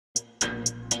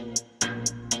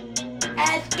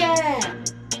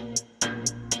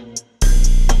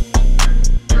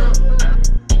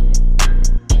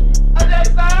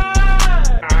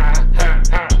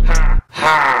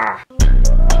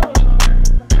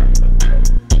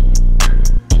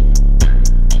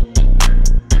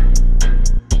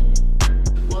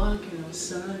Walking on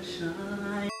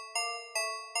sunshine.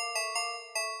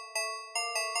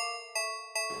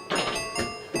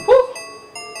 Woo.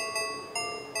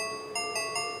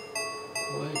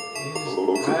 What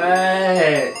is that?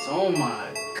 Oh my.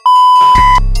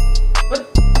 What?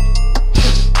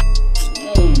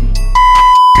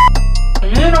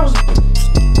 Man, I was.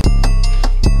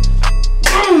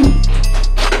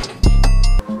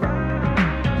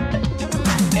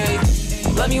 Hey,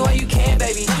 love me while you can,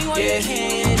 baby. Yeah,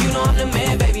 you know I'm the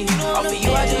man, baby. Off of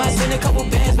you, I just might spend a couple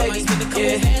bands, baby.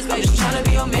 Yeah, I'm just tryna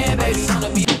be your man, baby.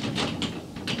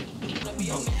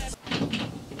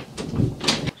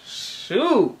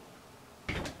 Shoot.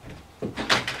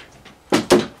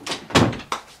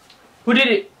 Who did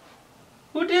it?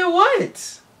 Who did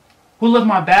what? Who left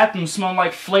my bathroom smelling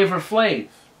like Flavor Flav?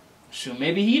 Shoot,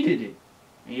 maybe he did it.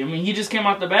 I mean, he just came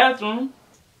out the bathroom.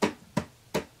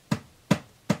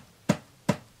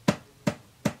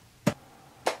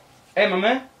 Hey, my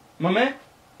man. My man.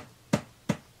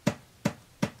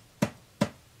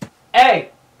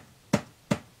 Hey.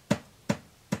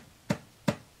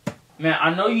 Man,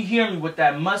 I know you hear me with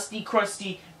that musty,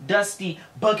 crusty, dusty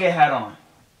bucket hat on.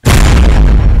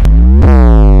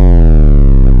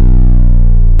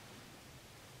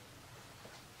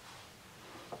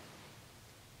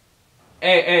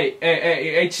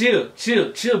 Hey, chill,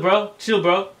 bro. Chill,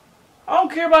 bro. I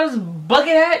don't care about this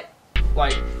bucket hat.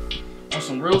 Like, on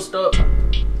some real stuff,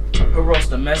 he'll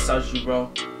roast the mess out of you,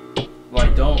 bro.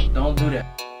 Like, don't do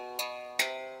that.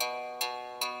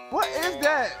 What is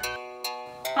that?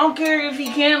 I don't care if he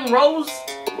can roast.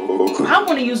 I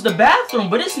want to use the bathroom,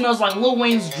 but it smells like Lil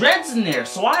Wayne's dreads in there,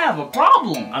 so I have a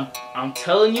problem. I'm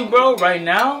telling you, bro, right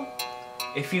now,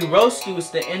 if he roasts you, it's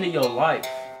the end of your life.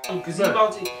 Cause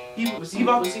what's he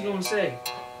gonna say?